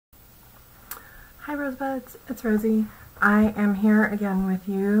Hi Rosebuds, it's Rosie. I am here again with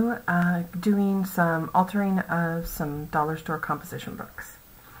you doing some altering of some dollar store composition books.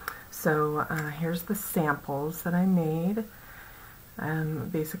 So here's the samples that I made.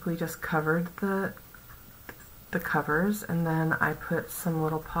 Basically just covered the covers, and then I put some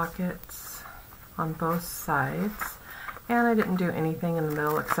little pockets on both sides, and I didn't do anything in the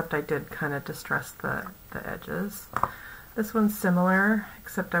middle except I did kind of distress the edges. This one's similar,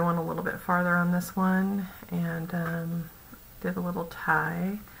 except I went a little bit farther on this one and did a little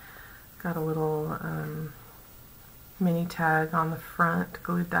tie. Got a little mini tag on the front,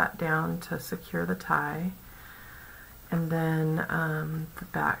 glued that down to secure the tie. And then the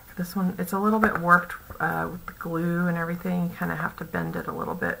back. This one, it's a little bit warped with the glue and everything. You kind of have to bend it a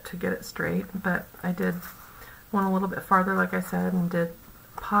little bit to get it straight. But I did one a little bit farther, like I said, and did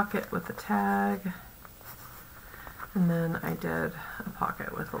pocket with the tag. And then I did a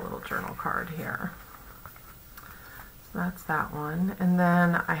pocket with a little journal card here. So that's that one. And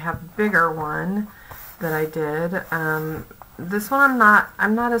then I have a bigger one that I did. This one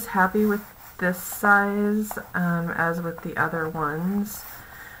I'm not as happy with this size as with the other ones.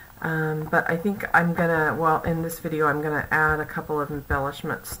 But I think I'm gonna, well, in this video I'm gonna add a couple of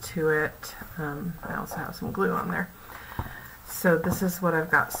embellishments to it. I also have some glue on there. So this is what I've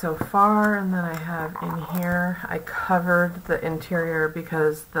got so far, and then I have in here, I covered the interior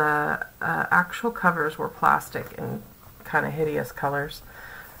because the actual covers were plastic in kind of hideous colors.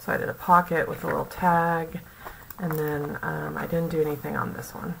 So I did a pocket with a little tag, and then I didn't do anything on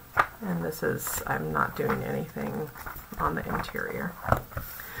this one. And this is, I'm not doing anything on the interior.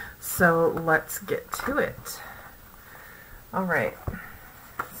 So let's get to it. Alright,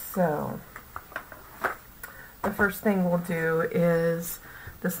 so the first thing we'll do is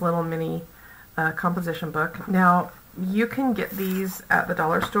this little mini composition book. Now, you can get these at the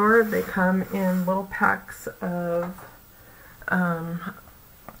dollar store. They come in little packs of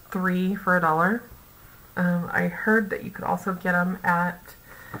 3 for $1. I heard that you could also get them at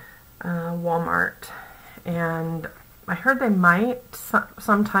Walmart, and I heard they might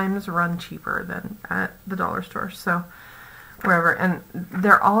sometimes run cheaper than at the dollar store, so wherever. And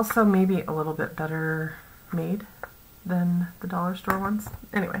they're also maybe a little bit better made than the dollar store ones.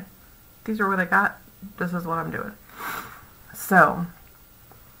 Anyway, these are what I got. This is what I'm doing. So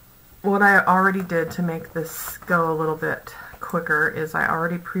what I already did to make this go a little bit quicker is I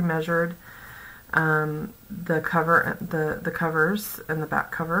already pre-measured the covers and the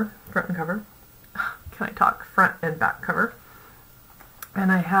back cover, front and cover. Can I talk? Front and back cover. And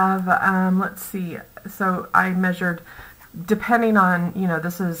I have let's see, so I measured, depending on, you know,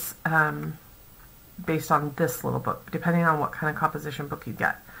 this is based on this little book, depending on what kind of composition book you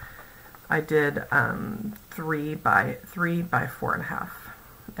get. I did 3 by 4.5,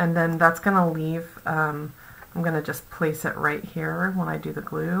 and then that's gonna leave, I'm gonna just place it right here when I do the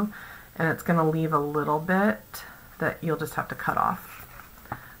glue, and it's gonna leave a little bit that you'll just have to cut off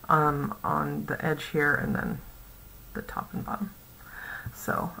on the edge here, and then the top and bottom.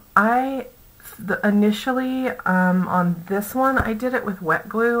 So initially on this one I did it with wet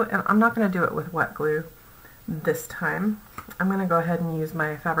glue, and I'm not going to do it with wet glue this time. I'm going to go ahead and use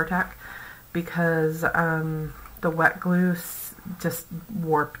my Fabri-Tac because the wet glue just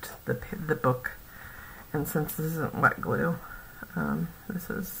warped the book, and since this isn't wet glue, this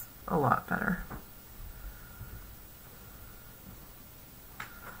is a lot better.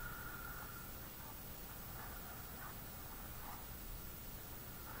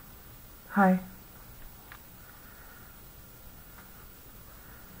 Hi.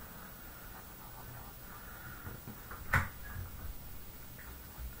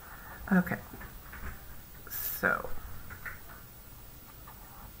 Okay, so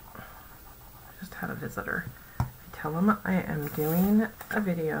I just had a visitor. I tell them I am doing a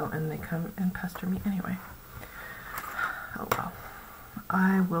video and they come and pester me anyway. Oh well,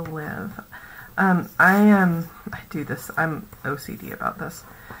 I will live. I do this, I'm OCD about this.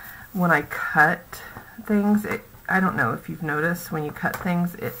 When I cut things, I don't know if you've noticed, when you cut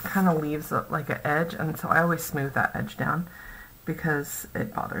things, it kind of leaves like an edge, and so I always smooth that edge down because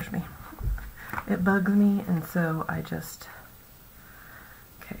it bothers me. It bugs me, and so I just,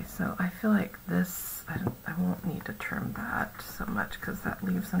 okay, so I feel like this, I won't need to trim that so much because that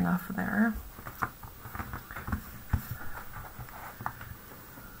leaves enough there.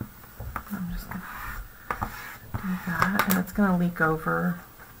 I'm just going to do that, and it's going to leak over.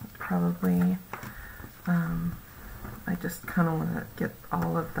 Probably, I just kind of want to get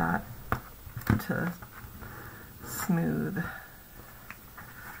all of that to smooth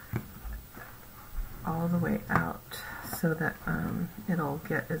all the way out. so that it'll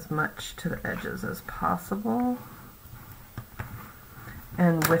get as much to the edges as possible.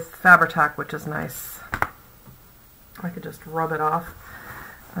 And with Fabri-Tac, which is nice, I could just rub it off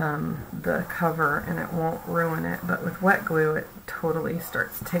the cover and it won't ruin it, but with wet glue it totally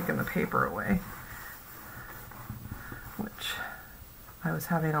starts taking the paper away, which I was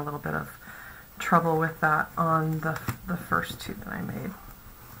having a little bit of trouble with that on the first two that I made.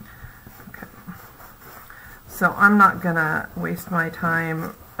 Okay, so I'm not gonna waste my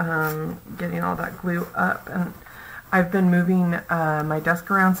time getting all that glue up, and I've been moving my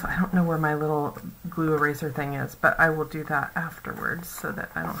desk around, so I don't know where my little glue eraser thing is, but I will do that afterwards so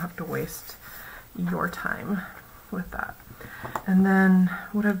that I don't have to waste your time with that. And then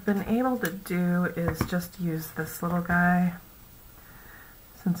what I've been able to do is just use this little guy,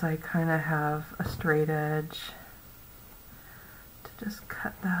 since I kind of have a straight edge, to just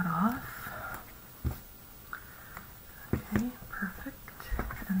cut that off. Okay, perfect.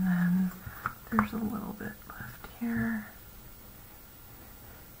 And then there's a little bit left here.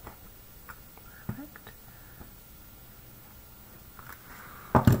 Perfect.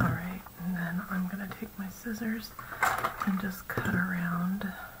 Alright, and then I'm going to take my scissors and just cut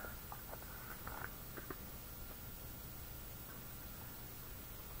around.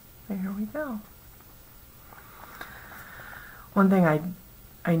 There we go. One thing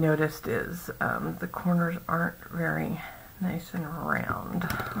I noticed is the corners aren't very nice and round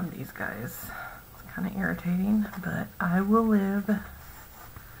on these guys. It's kind of irritating, but I will live.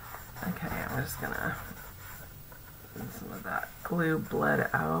 Okay, I'm just gonna, some of that glue bled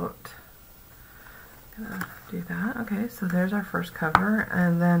out. Gonna do that. Okay, so there's our first cover,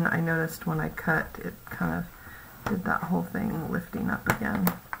 and then I noticed when I cut, it kind of did that whole thing lifting up again.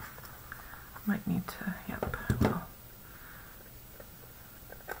 Might need to, yep, well,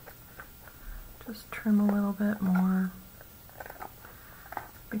 just trim a little bit more,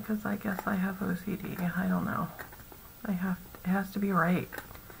 because I guess I have OCD. I don't know. It has to be right. It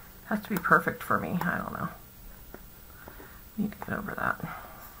has to be perfect for me. I don't know. Need to get over that.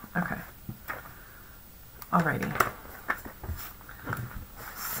 Okay. Alrighty.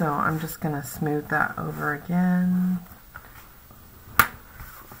 So I'm just gonna smooth that over again.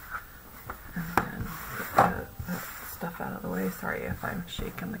 Out of the way. Sorry if I'm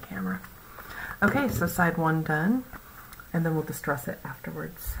shaking the camera. Okay, so side one done, and then we'll distress it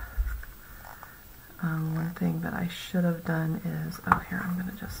afterwards. One thing that I should have done is, oh here, I'm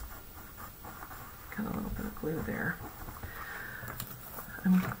going to just cut a little bit of glue there.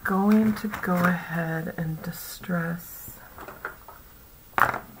 I'm going to go ahead and distress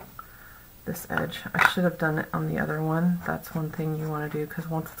this edge. I should have done it on the other one. That's one thing you want to do, because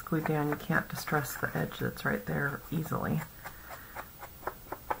once it's glued down you can't distress the edge that's right there easily.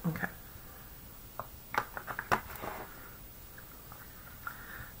 Okay.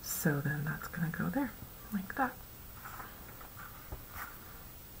 So then that's going to go there, like that.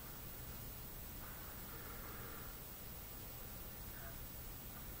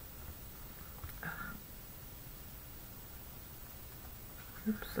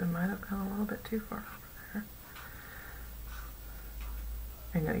 Oops, I might have gone a little bit too far over there.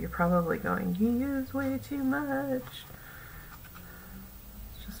 I know you're probably going, you use way too much.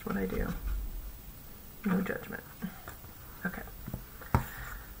 It's just what I do. No judgment. Okay.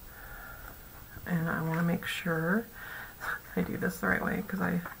 And I want to make sure I do this the right way, because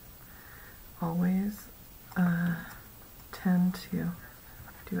I always tend to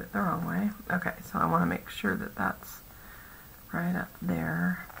do it the wrong way. Okay, so I want to make sure that that's right up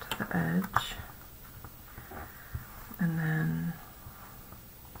there to the edge, and then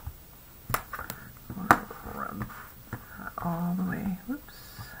rub that all the way.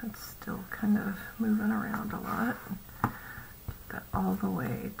 Whoops, it's still kind of moving around a lot. Get that all the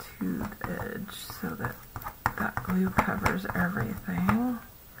way to the edge so that that glue covers everything.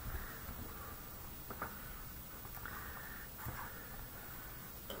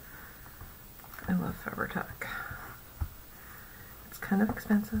 I love Fabri-Tac. Kind of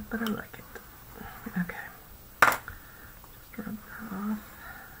expensive, but I like it. Okay, just rub that off,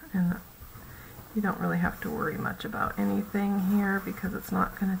 and you don't really have to worry much about anything here, because it's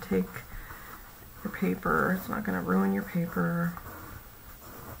not going to take your paper, it's not going to ruin your paper.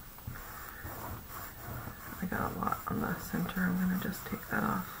 I got a lot on the center. I'm going to just take that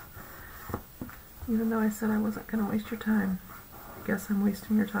off, even though I said I wasn't going to waste your time. I guess I'm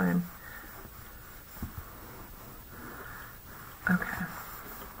wasting your time. Okay.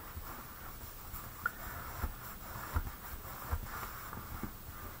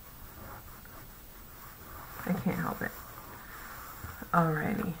 I can't help it.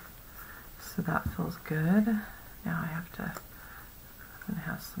 Alrighty. So that feels good. Now I have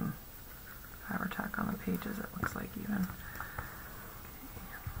some Fabri-Tac on the pages, it looks like even.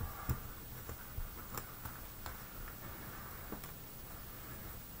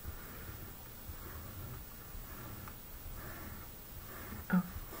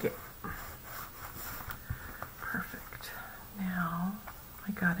 Okay. Perfect. Now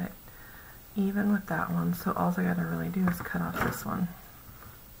I got it even with that one, so all I gotta really do is cut off this one.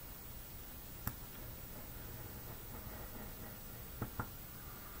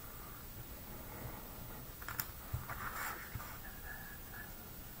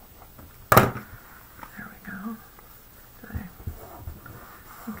 There we go. I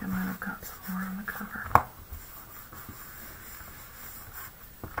think I might have got some more on the cover.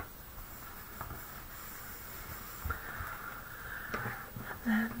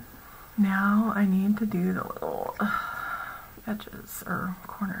 Then now I need to do the little edges or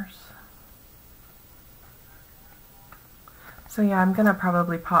corners. So yeah, I'm gonna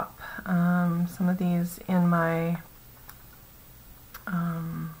probably pop some of these in my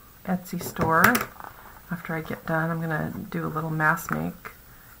Etsy store after I get done. I'm gonna do a little mass make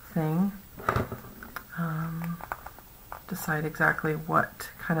thing. Decide exactly what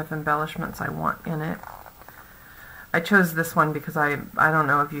kind of embellishments I want in it. I chose this one because I don't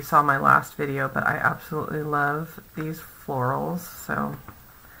know if you saw my last video, but I absolutely love these florals, so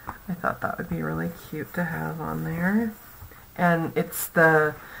I thought that would be really cute to have on there. And it's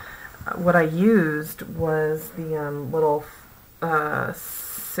what I used was the little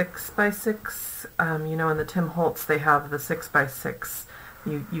 6x6, you know, in the Tim Holtz they have the 6x6.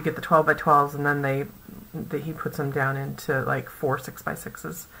 You get the 12x12s, and then he puts them down into like 4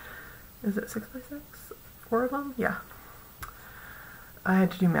 6x6s. Is it 6x6? 4 of them? Yeah. I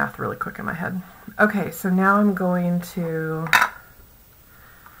had to do math really quick in my head. Okay, so now I'm going to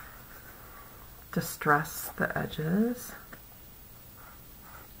distress the edges.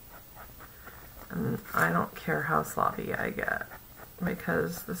 And I don't care how sloppy I get,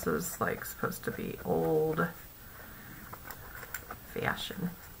 because this is like supposed to be old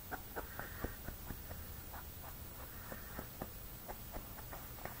fashion.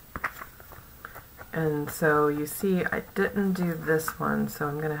 And so you see I didn't do this one, so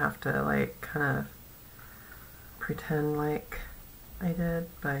I'm gonna have to like kind of pretend like I did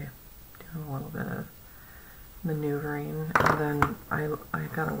by doing a little bit of maneuvering, and then I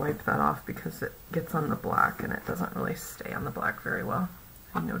gotta wipe that off because it gets on the black and it doesn't really stay on the black very well,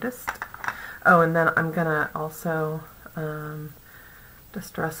 I noticed. Oh, and then I'm gonna also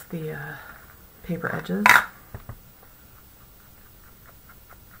distress the paper edges.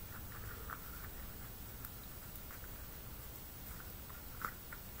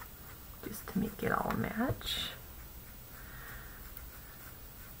 Just to make it all match.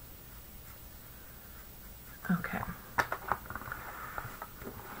 Okay.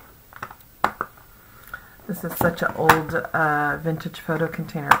 This is such an old vintage photo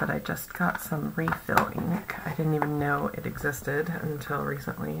container, but I just got some refill ink. I didn't even know it existed until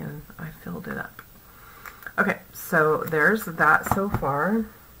recently, and I filled it up. Okay, so there's that so far.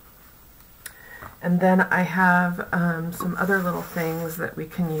 And then I have some other little things that we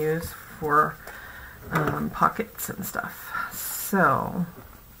can use for pockets and stuff. So,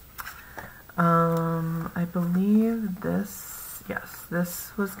 I believe this, yes,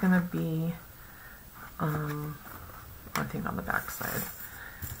 this was going to be, I think on the back side.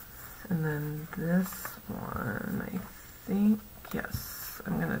 And then this one, I think, yes,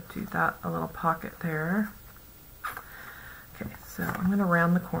 I'm going to do that, a little pocket there. Okay, so I'm going to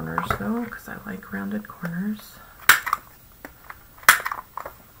round the corners though, because I like rounded corners.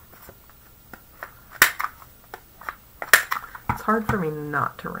 It's hard for me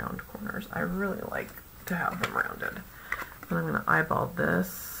not to round corners. I really like to have them rounded. But I'm going to eyeball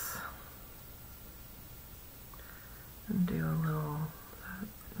this and do a little,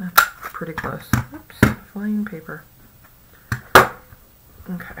 that's pretty close. Oops, flying paper.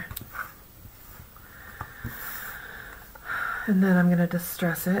 Okay. And then I'm going to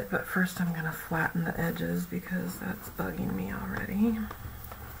distress it, but first I'm going to flatten the edges because that's bugging me already.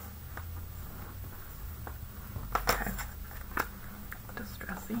 Okay.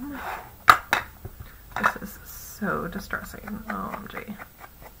 Distressing. This is so distressing. OMG.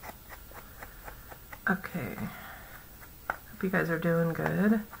 Okay. Hope you guys are doing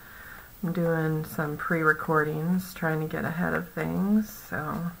good. I'm doing some pre-recordings, trying to get ahead of things,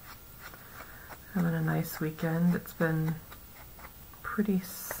 so having a nice weekend. It's been pretty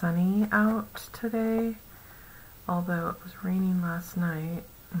sunny out today, although it was raining last night,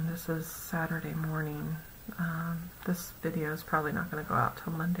 and this is Saturday morning. This video is probably not going to go out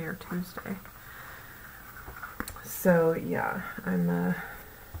till Monday or Tuesday. So yeah, I'm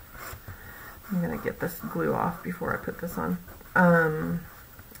I'm gonna get this glue off before I put this on.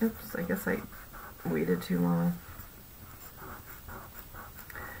 Oops, I guess I waited too long.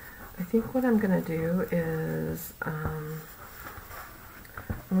 I think what I'm gonna do is I'm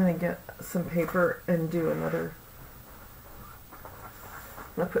gonna get some paper and do another.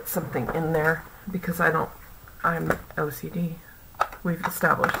 I'm gonna put something in there because I'm OCD. We've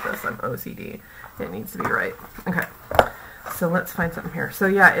established this. I'm OCD. It needs to be right. Okay. So let's find something here. So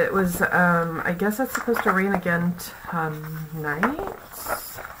yeah, it was, I guess it's supposed to rain again tonight.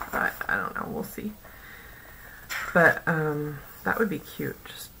 I don't know. We'll see. But that would be cute.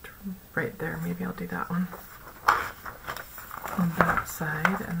 Just right there. Maybe I'll do that one on that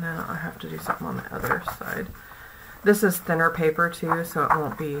side, and then I'll have to do something on the other side. This is thinner paper too, so it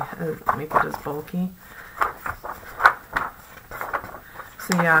won't be make it as bulky.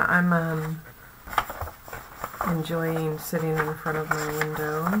 So yeah, I'm enjoying sitting in front of my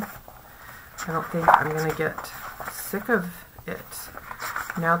window. I don't think I'm gonna get sick of it.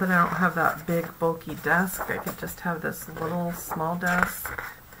 Now that I don't have that big bulky desk, I could just have this little small desk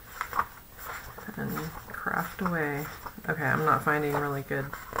and craft away. Okay, I'm not finding really good.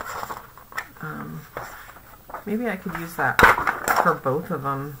 Maybe I could use that for both of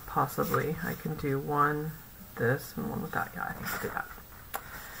them, possibly. I can do one this and one with that. Yeah, I think I'll do that.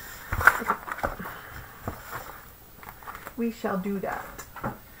 Okay. We shall do that.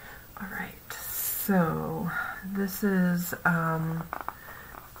 Alright, so this is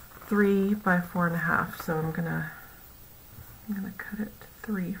 3 by 4.5, so I'm gonna cut it to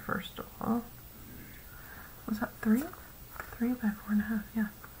 3 first of all. Was that 3? 3 by 4.5, yeah.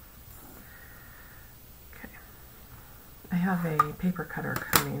 Okay. I have a paper cutter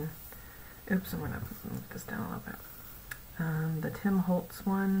coming. Oops, I'm gonna move this down a little bit. The Tim Holtz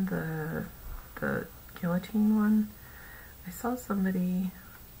one, the guillotine one. I saw somebody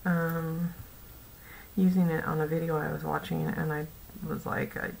using it on a video I was watching, and I was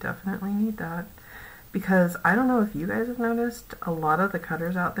like, I definitely need that. Because I don't know if you guys have noticed, a lot of the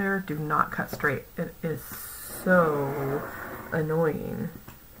cutters out there do not cut straight. It is so annoying.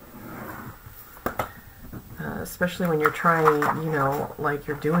 Especially when you're trying, you know, like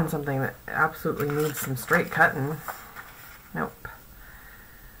you're doing something that absolutely needs some straight cutting. Nope.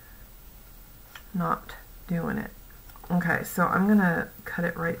 Not doing it. Okay, so I'm gonna cut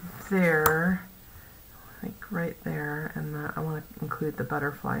it right there, like right there, and I want to include the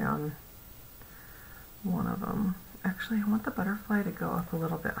butterfly on one of them. Actually, I want the butterfly to go up a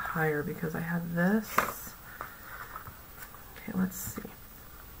little bit higher because I have this. Okay, let's see.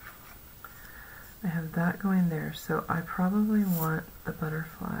 I have that going there, so I probably want the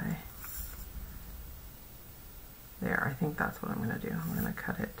butterfly there. I think that's what I'm going to do. I'm going to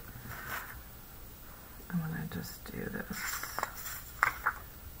cut it. I'm going to just do this.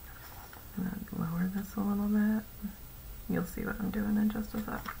 I'm going to lower this a little bit. You'll see what I'm doing in just a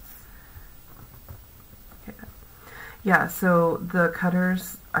sec. Okay. Yeah, so the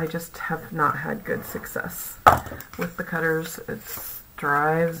cutters, I just have not had good success with the cutters. It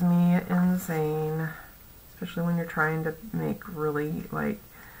drives me insane, especially when you're trying to make really like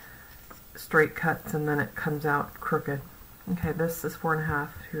straight cuts and then it comes out crooked. Okay, this is 4.5,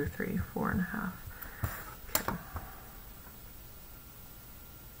 2, 3, 4.5. Okay.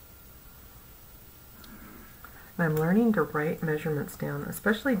 And I'm learning to write measurements down,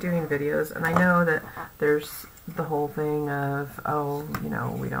 especially doing videos, and I know that there's the whole thing of, oh, you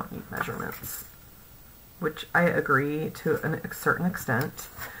know, we don't need measurements, which I agree to a certain extent.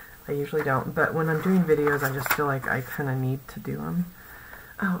 I usually don't, but when I'm doing videos, I just feel like I kind of need to do them.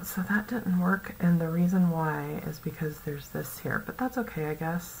 Oh, so that didn't work, and the reason why is because there's this here, but that's okay, I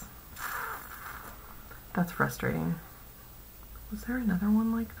guess. That's frustrating. Was there another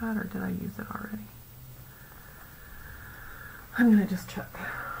one like that, or did I use it already? I'm gonna just check.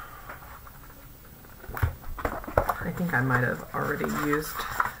 I think I might have already used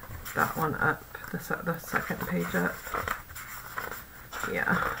that one up, the second page up. Yeah,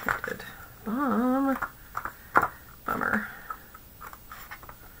 I did. Bummer.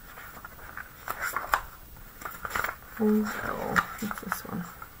 Oh, what's this one?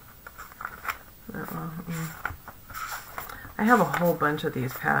 That one. I have a whole bunch of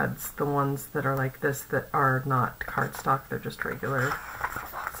these pads, the ones that are like this that are not cardstock, they're just regular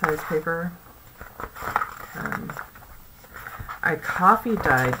size paper. I coffee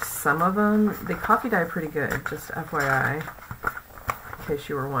dyed some of them. They coffee dye pretty good, just FYI, in case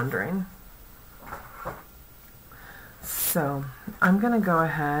you were wondering. So I'm going to go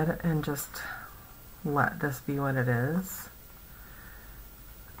ahead and just let this be what it is.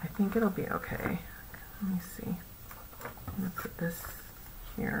 I think it'll be okay. Let me see. I'm going to put this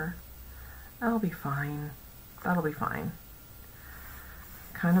here. That'll be fine. That'll be fine.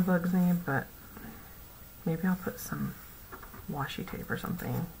 Kind of bugs me, but maybe I'll put some washi tape or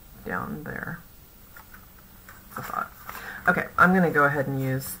something down there. That's a thought. Okay, I'm going to go ahead and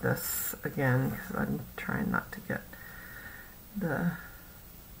use this again because I'm trying not to get the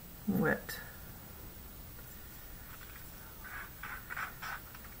wet.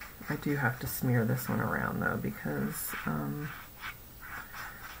 I do have to smear this one around though because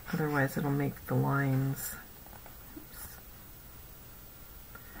otherwise it'll make the lines.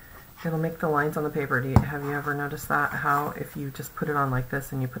 It'll make the lines on the paper. Have you ever noticed that? How if you just put it on like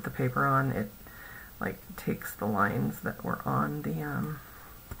this and you put the paper on, it like takes the lines that were on the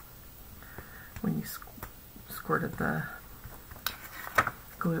when you squirted the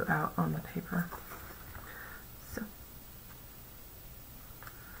glue out on the paper. So,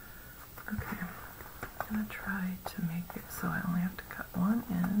 okay, I'm gonna try to make it so I only have to cut one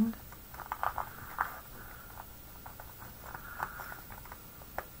end.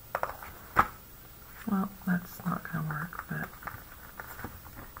 Well, that's not going to work, but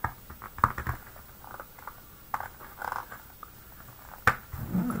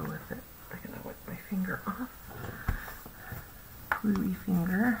we'll go with it. I'm going to wipe my finger off. Gluey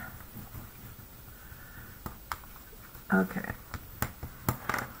finger. Okay.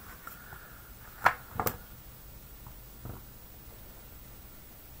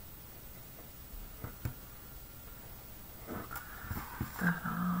 That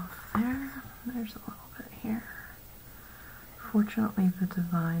off there. There's a little bit here. Fortunately, the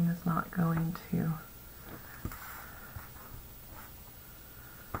design is not going to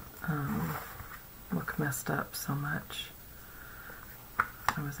look messed up so much.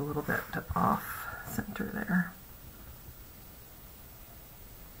 I was a little bit off center there.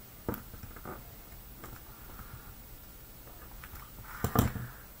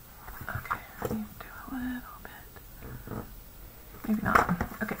 Okay, I need to do a little bit. Maybe not.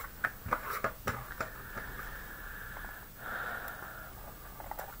 Okay.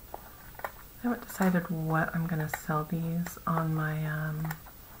 I haven't decided what I'm going to sell these on my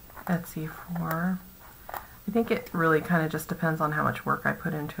Etsy for. I think it really kind of just depends on how much work I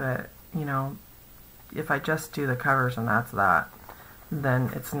put into it. You know, if I just do the covers and that's that,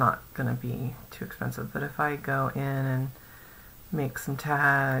 then it's not going to be too expensive. But if I go in and make some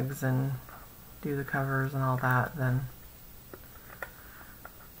tags and do the covers and all that, then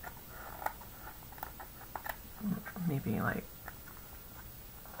maybe like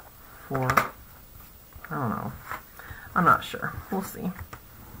 $4. I don't know. I'm not sure. We'll see.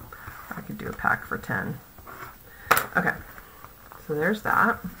 I could do a pack for 10. Okay, so there's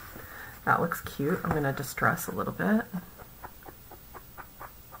that. That looks cute. I'm going to distress a little bit.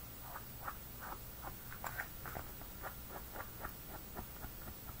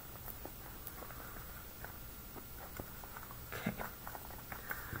 Okay.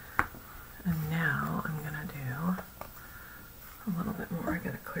 And now I'm going to do a little bit more. I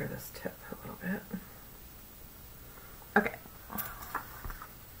got to clear this tip a little bit. Okay.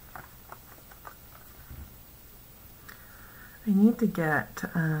 I need to get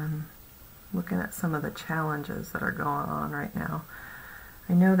looking at some of the challenges that are going on right now.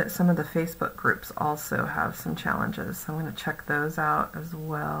 I know that some of the Facebook groups also have some challenges, so I'm going to check those out as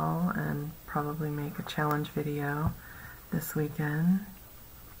well and probably make a challenge video this weekend.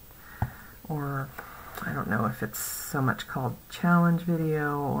 Or I don't know if it's so much called challenge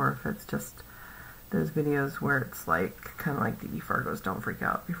video or if it's just those videos where it's like kind of like Dee Dee Fargo's Don't Freak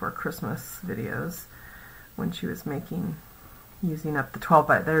Out Before Christmas videos when she was using up the 12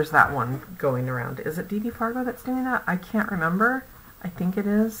 by, there's that one going around. Is it Dee Dee Fargo that's doing that? I can't remember. I think it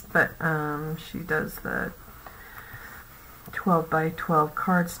is, but she does the 12 by 12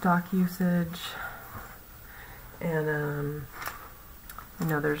 cardstock usage, and you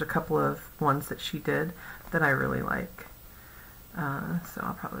know, there's a couple of ones that she did that I really like, so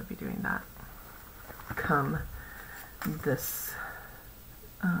I'll probably be doing that come this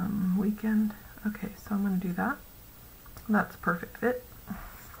weekend. Okay, so I'm going to do that. That's a perfect fit.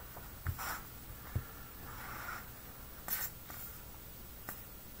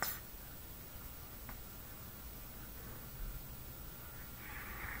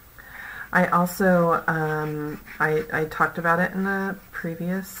 I also, I talked about it in the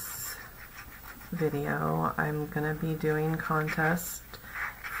previous video. I'm going to be doing contests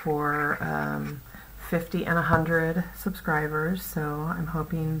for 50 and 100 subscribers, so I'm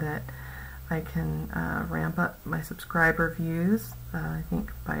hoping that I can ramp up my subscriber views. I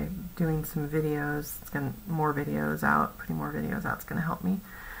think by doing some videos, more videos out, putting more videos out is going to help me.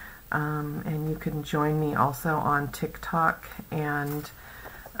 And you can join me also on TikTok and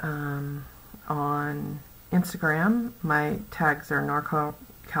on Instagram. My tags are NorCal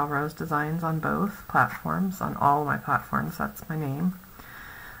Rose Designs on both platforms, on all my platforms. That's my name.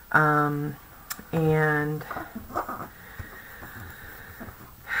 And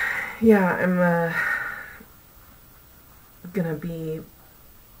yeah, I'm gonna be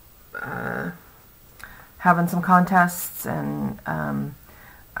having some contests, and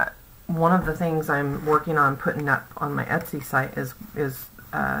one of the things I'm working on putting up on my Etsy site is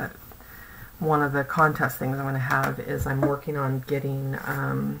one of the contest things I'm going to have is I'm working on getting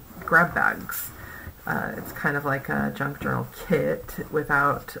grab bags. It's kind of like a junk journal kit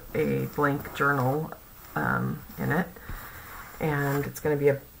without a blank journal in it, and it's going to be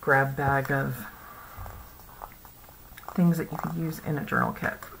a grab bag of things that you could use in a journal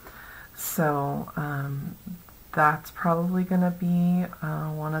kit. So that's probably going to be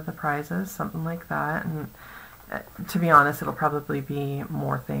one of the prizes, something like that. And to be honest, it'll probably be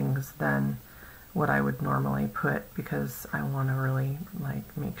more things than what I would normally put, because I want to really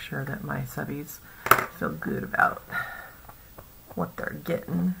make sure that my subbies feel good about what they're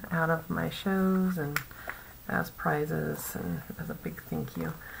getting out of my shows and as prizes and as a big thank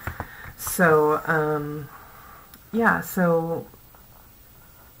you. So yeah, so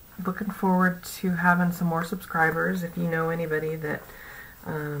looking forward to having some more subscribers. If you know anybody that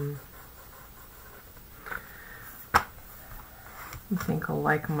you think will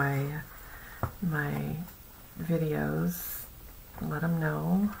like my videos, let them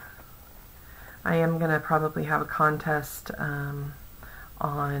know. I am gonna probably have a contest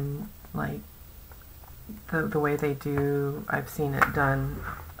on like the way they do. I've seen it done,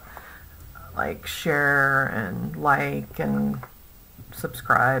 like share and like and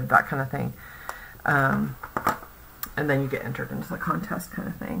subscribe, that kind of thing, and then you get entered into the contest kind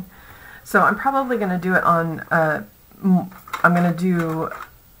of thing. So I'm probably going to do it on I'm going to do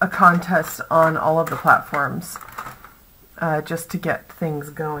a contest on all of the platforms, just to get things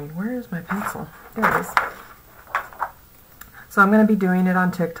going. Where is my pencil? There it is. So I'm going to be doing it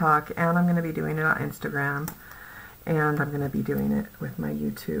on TikTok, and I'm going to be doing it on Instagram, and I'm going to be doing it with my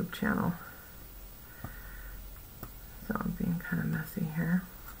YouTube channel. So I'm being kind of messy here.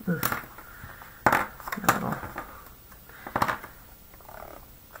 Oof. My little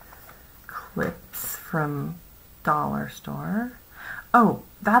clips from Dollar Store. Oh,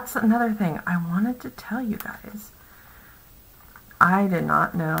 that's another thing I wanted to tell you guys. I did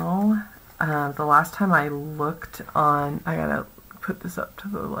not know, the last time I looked on, I gotta put this up to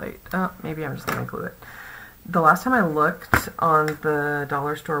the light. Oh, maybe I'm just gonna glue it. The last time I looked on the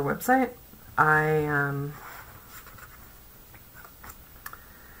Dollar Store website,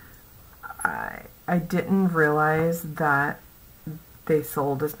 I didn't realize that they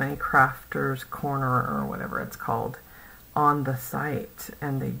sold as many Crafters Corner or whatever it's called on the site,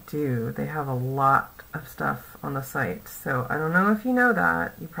 and they do. They have a lot of stuff on the site, so I don't know if you know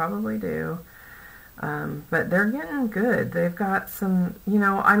that. You probably do. But they're getting good. They've got some, you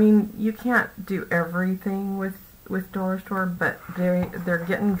know, I mean, you can't do everything with Dollar Store, but they're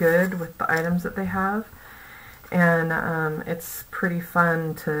getting good with the items that they have, and it's pretty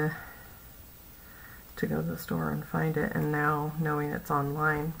fun to go to the store and find it, and now knowing it's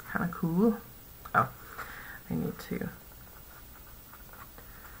online, kind of cool. Oh, I need to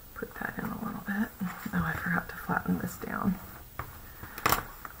put that in a little bit. Oh, I forgot to flatten this down.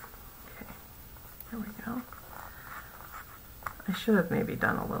 Okay, there we go. I should have maybe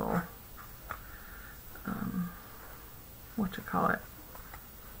done a little,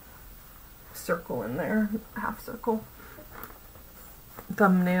 circle in there, half circle.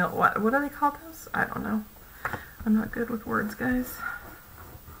 Thumbnail, what do they call those? I don't know. I'm not good with words, guys.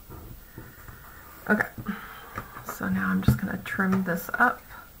 Okay, so now I'm just going to trim this up,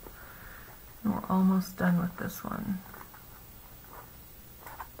 and we're almost done with this one.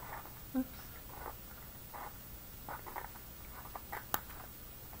 Oops.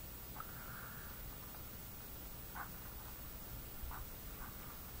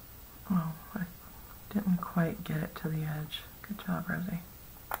 Oh, I didn't quite get it to the edge. Good job, Rosie.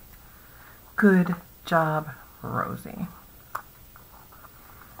 Good job, Rosie.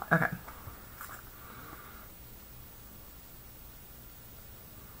 Okay.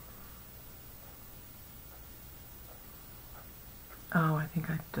 Oh, I think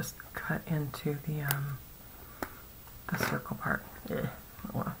I just cut into the circle part. Oh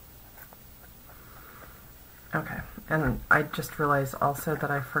well. Okay, and I just realized also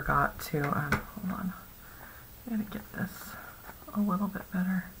that I forgot to, hold on, I gotta get this a little bit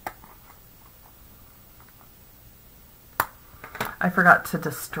better. I forgot to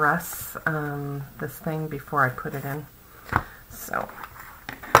distress this thing before I put it in, so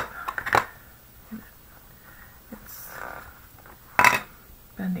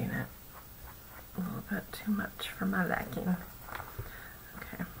bending it a little bit too much for my liking.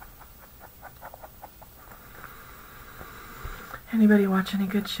 Okay. Anybody watch any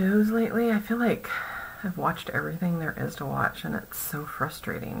good shows lately? I feel like I've watched everything there is to watch, and it's so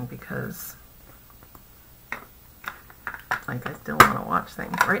frustrating because like I still want to watch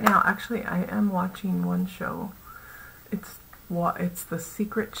things. Right now, actually, I am watching one show. It's The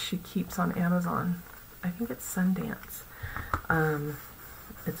Secret She Keeps on Amazon. I think it's Sundance.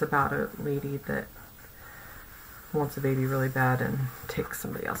 It's about a lady that wants a baby really bad and takes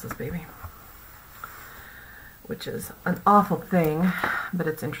somebody else's baby, which is an awful thing, but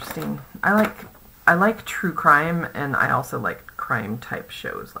it's interesting. I like true crime, and I also like crime type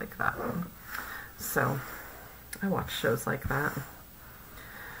shows like that one. So I watch shows like that.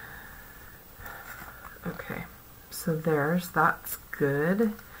 Okay, so that's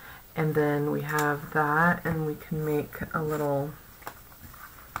good. And then we have that, and we can make a little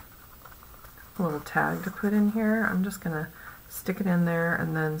tag to put in here. I'm just gonna stick it in there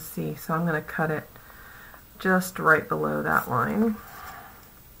and then see. So I'm gonna cut it just right below that line.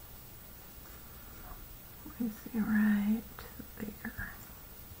 Let me see, right there.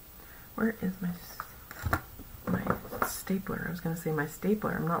 Where is my stapler? I was gonna say my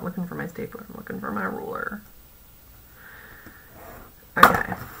stapler. I'm not looking for my stapler. I'm looking for my ruler.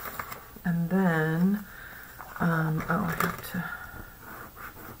 Okay. And then, oh, I have to,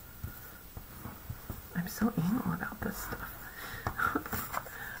 I'm so anal about this stuff.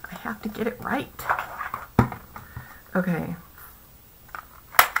 I have to get it right. Okay.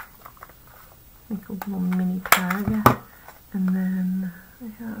 Make a little mini tag, and then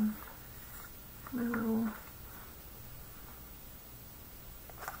I have my little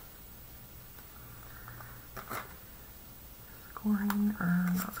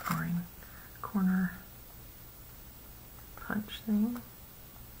corner punch thing.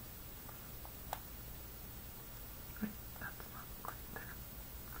 Wait, that's not quite there.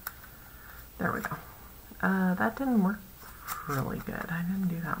 There we go. That didn't work really good. I didn't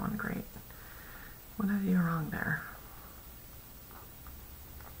do that one great. What did I do wrong there?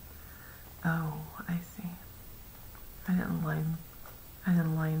 Oh, I see. I didn't line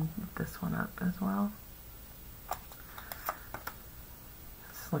this one up as well.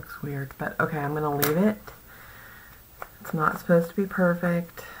 This looks weird, but okay, I'm gonna leave it. It's not supposed to be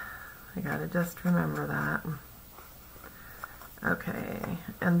perfect. I gotta just remember that. Okay,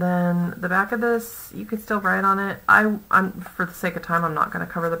 and then the back of this, you could still write on it. I'm for the sake of time, I'm not gonna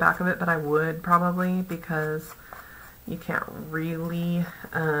cover the back of it, but I would probably, because you can't really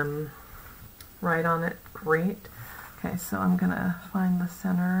write on it great. Okay, so I'm gonna find the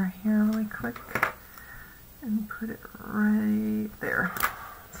center here really quick and put it right there.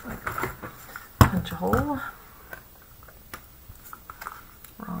 It's like punch a hole.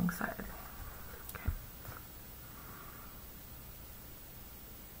 Wrong side. Okay.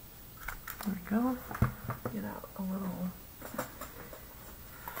 There we go. Get out a little,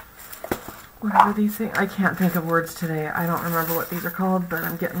 whatever these things, I can't think of words today. I don't remember what these are called, but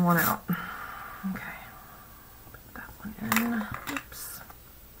I'm getting one out. Okay. Put that one in. Oops.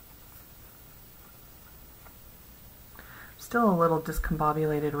 Still a little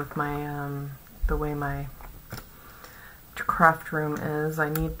discombobulated with my, the way my craft room is. I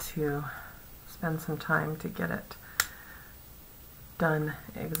need to spend some time to get it done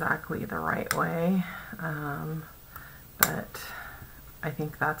exactly the right way, but I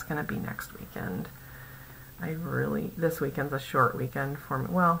think that's going to be next weekend. This weekend's a short weekend for me.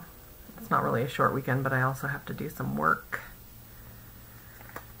 Well, it's not really a short weekend, but I also have to do some work.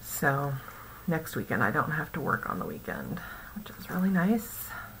 So next weekend I don't have to work on the weekend, which is really nice.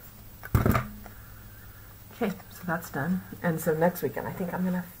 Okay, so that's done. And so next weekend I think I'm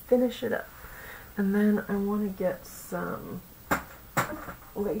going to finish it up. And then I want to get some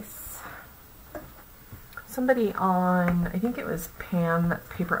lace. Somebody on, I think it was Pam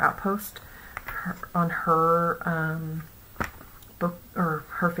Paper Outpost, on her book, or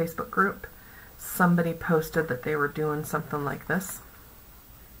her Facebook group, somebody posted that they were doing something like this.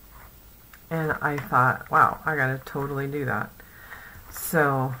 And I thought, wow, I gotta totally do that.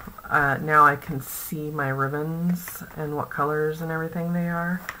 So now I can see my ribbons and what colors and everything they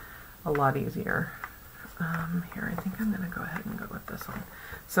are a lot easier. Here, I think I'm going to go ahead and go with this one.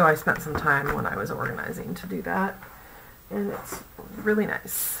 So I spent some time when I was organizing to do that, and it's really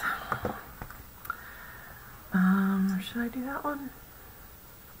nice. Should I do that one?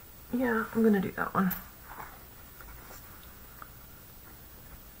 Yeah, I'm going to do that one.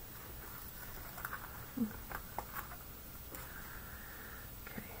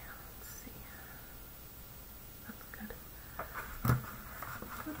 Okay, let's see. That's good.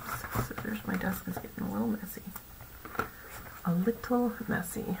 Here's my desk is getting a little messy. A little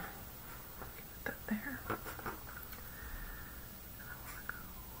messy. Put that there.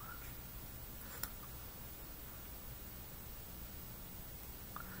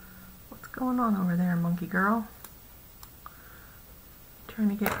 What's going on over there, monkey girl? Trying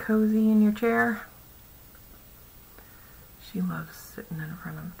to get cozy in your chair? She loves sitting in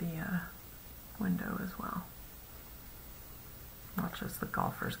front of the window as well. Watches the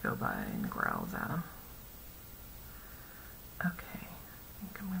golfers go by and growls at them. Okay, I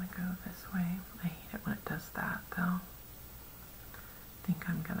think I'm going to go this way. I hate it when it does that, though. I think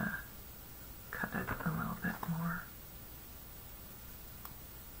I'm going to cut it a little bit more.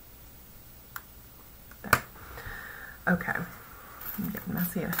 There. Okay. I'm getting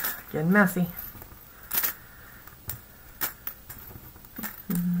messy. Getting messy.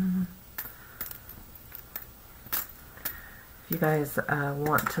 If you guys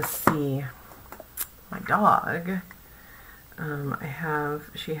want to see my dog,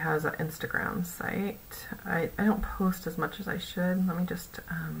 she has an Instagram site. I don't post as much as I should. Let me just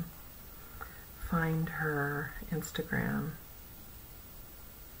find her Instagram.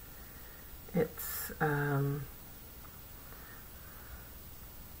 It's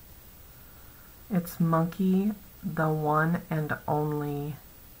Monkey, the one and only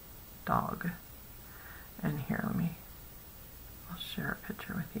dog. And here, I'll share a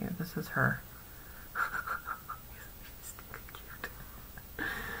picture with you. This is her. She's cute.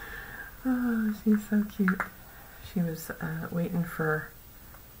 Oh, she's so cute. She was waiting for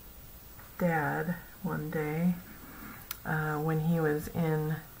Dad one day when he was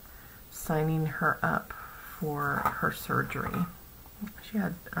in signing her up for her surgery. She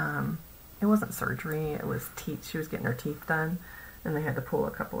had, it wasn't surgery, it was teeth. She was getting her teeth done, and they had to pull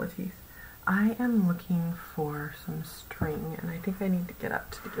a couple of teeth. I am looking for some string, and I think I need to get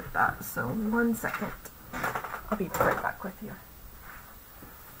up to get that, so 1 second. I'll be right back with you.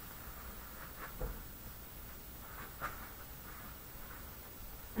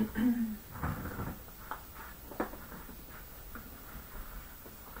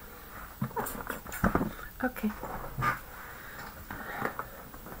 Okay.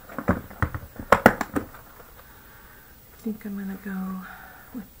 I think I'm going to go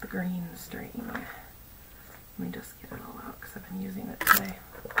with the green string. Let me just get it all out because I've been using it today.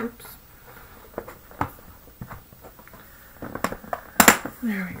 Oops.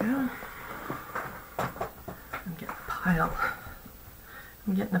 There we go.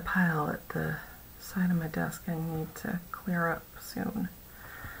 I'm getting a pile at the side of my desk I need to clear up soon.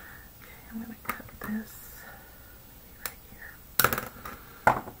 Okay, I'm going to cut this maybe right here.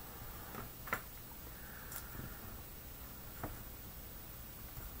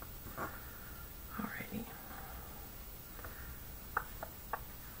 Alrighty.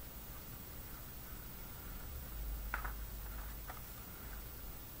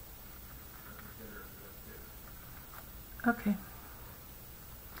 Okay.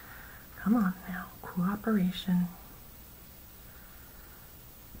 Come on now, cooperation.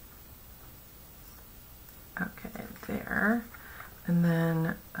 Okay, there. And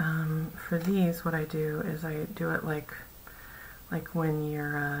then for these, what I do is I do it like when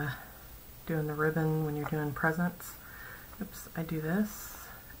you're doing the ribbon, when you're doing presents. Oops, I do this,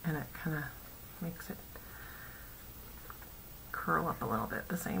 and it kind of makes it curl up a little bit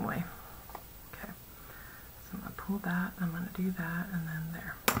the same way. Okay, so I'm going to pull that, I'm going to do that, and then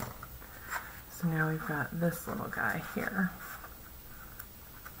there. So now we've got this little guy here.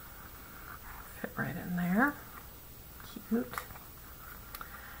 Fit right in there. Cute.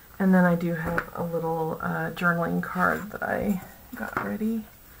 And then I do have a little journaling card that I got ready.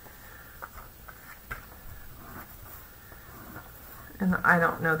 And I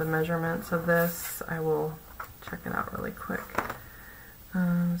don't know the measurements of this. I will check it out really quick.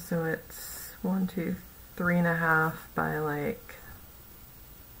 So it's 1, 2, 3.5 by like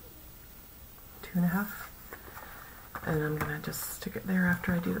 2.5. And I'm gonna just stick it there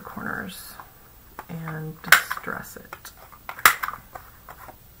after I do the corners and distress it.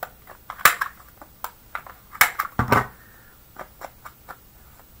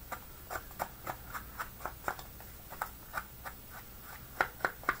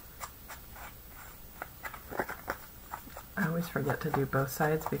 I always forget to do both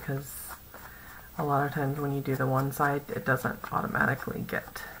sides because a lot of times when you do the one side, it doesn't automatically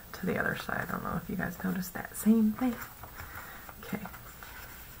get to the other side. I don't know if you guys noticed that same thing. Okay.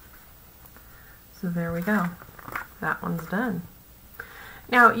 So there we go. That one's done.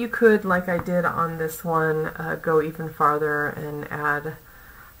 Now you could, like I did on this one, go even farther and add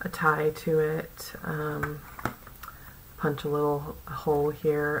a tie to it. punch a little hole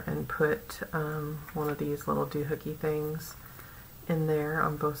here and put one of these little doohooky things in there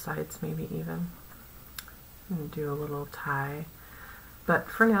on both sides, maybe even. And do a little tie. But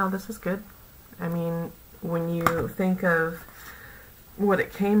for now, this is good. I mean, when you think of what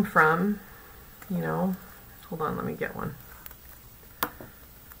it came from, you know, hold on, let me get one.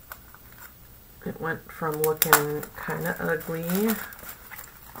 It went from looking kind of ugly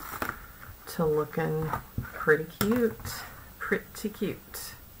to looking pretty cute. Pretty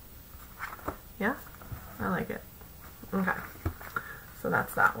cute. Yeah, I like it. Okay, so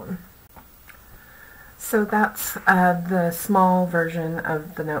that's that one. So that's the small version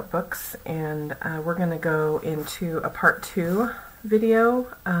of the notebooks, and we're going to go into a part 2 video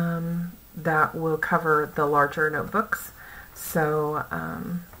that will cover the larger notebooks. So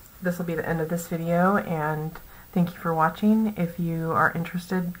this will be the end of this video, and thank you for watching. If you are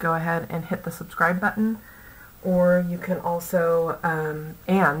interested, go ahead and hit the subscribe button, or you can also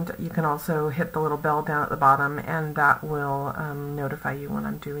hit the little bell down at the bottom, and that will notify you when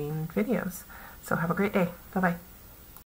I'm doing videos. So have a great day. Bye-bye.